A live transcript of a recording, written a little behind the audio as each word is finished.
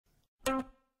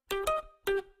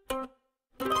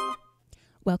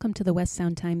Welcome to the West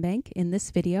Sound Time Bank. In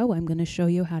this video, I'm going to show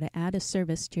you how to add a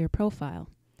service to your profile.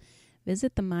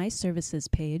 Visit the My Services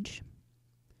page,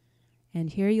 and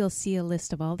here you'll see a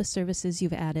list of all the services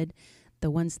you've added.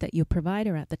 The ones that you provide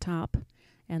are at the top,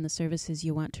 and the services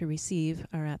you want to receive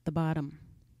are at the bottom.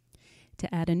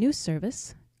 To add a new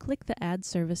service, click the Add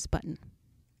Service button.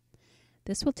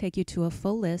 This will take you to a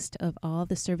full list of all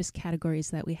the service categories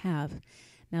that we have.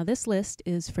 Now this list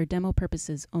is for demo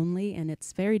purposes only, and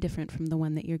it's very different from the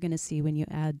one that you're going to see when you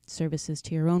add services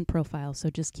to your own profile, so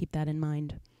just keep that in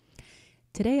mind.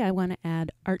 Today I want to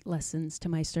add art lessons to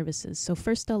my services. So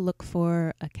first I'll look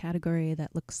for a category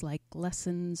that looks like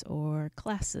lessons or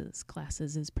classes.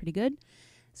 Classes is pretty good.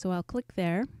 So I'll click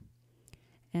there,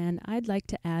 and I'd like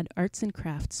to add arts and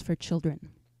crafts for children.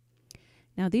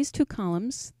 Now these two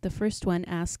columns, the first one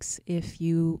asks if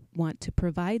you want to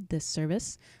provide this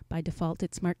service. By default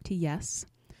it's marked to yes.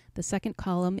 The second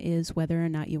column is whether or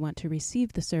not you want to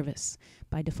receive the service.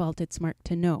 By default it's marked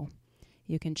to no.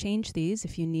 You can change these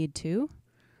if you need to,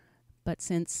 but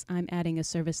since I'm adding a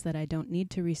service that I don't need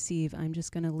to receive, I'm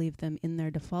just going to leave them in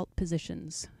their default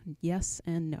positions, yes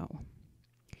and no.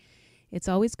 It's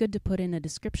always good to put in a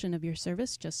description of your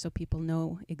service just so people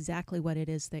know exactly what it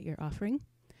is that you're offering.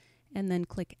 And then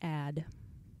click Add.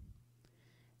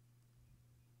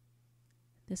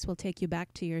 This will take you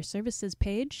back to your services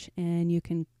page, and you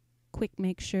can quick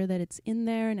make sure that it's in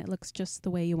there and it looks just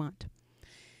the way you want.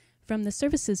 From the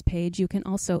services page, you can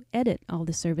also edit all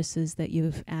the services that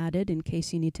you've added in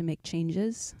case you need to make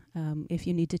changes. If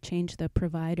you need to change the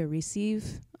provide or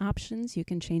receive options, you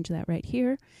can change that right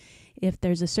here. If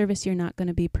there's a service you're not going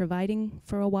to be providing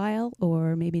for a while,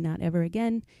 or maybe not ever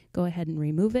again, go ahead and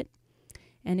remove it.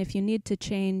 And if you need to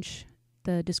change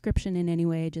the description in any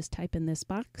way, just type in this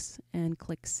box and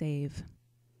click Save.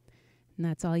 And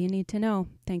that's all you need to know.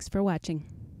 Thanks for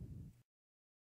watching.